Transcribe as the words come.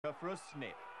striker for a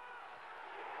snip.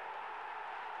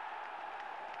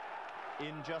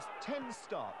 In just 10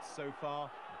 starts so far,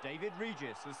 David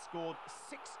Regis has scored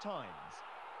 6 times.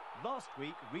 Last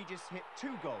week, Regis hit 2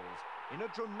 goals in a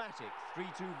dramatic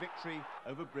 3-2 victory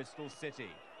over Bristol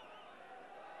City.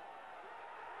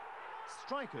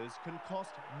 Strikers can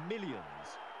cost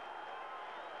millions,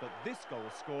 but this goal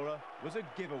scorer was a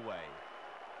giveaway.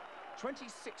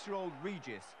 26-year-old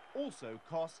Regis also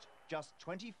cost just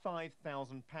 £25,000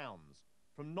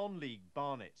 from non-league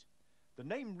Barnet. The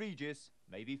name Regis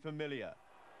may be familiar.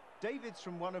 David's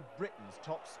from one of Britain's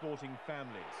top sporting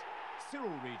families.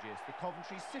 Cyril Regis, the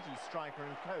Coventry City striker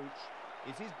and coach,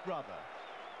 is his brother.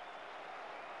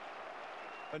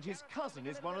 And his cousin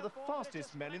is one of the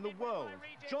fastest men in the world,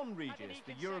 John Regis,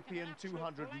 the European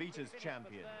 200 metres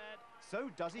champion. So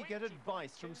does he get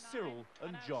advice from Cyril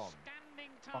and John?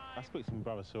 I speak to my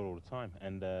brother Cyril all the time,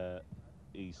 and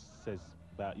he says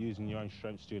about using your own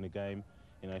strengths during the game.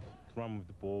 You know, run with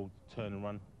the ball, turn and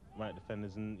run at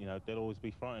defenders, and you know they'll always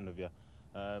be frightened of you.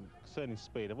 Concerning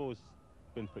speed, I've always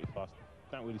been pretty fast.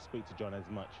 Don't really speak to John as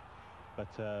much, but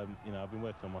you know, I've been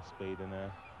working on my speed, and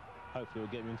hopefully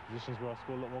it'll get me into positions where I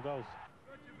score a lot more goals.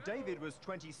 David was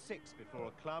 26 before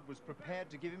a club was prepared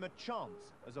to give him a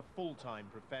chance as a full-time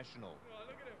professional.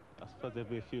 I suppose there'll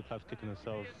be a few clubs kicking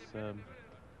themselves,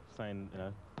 saying, you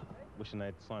know, wishing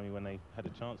they'd signed me when they had a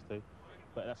chance to.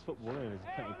 But that's football, isn't it?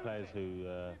 There's plenty of players who,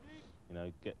 you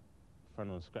know, get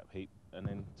thrown on a scrap heap and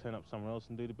then turn up somewhere else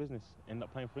and do the business, end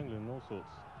up playing for England and all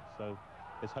sorts. So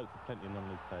there's hope for plenty of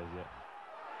non-league players yet.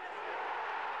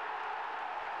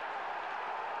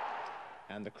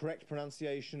 And the correct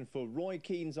pronunciation for Roy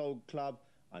Keane's old club,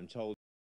 I'm told,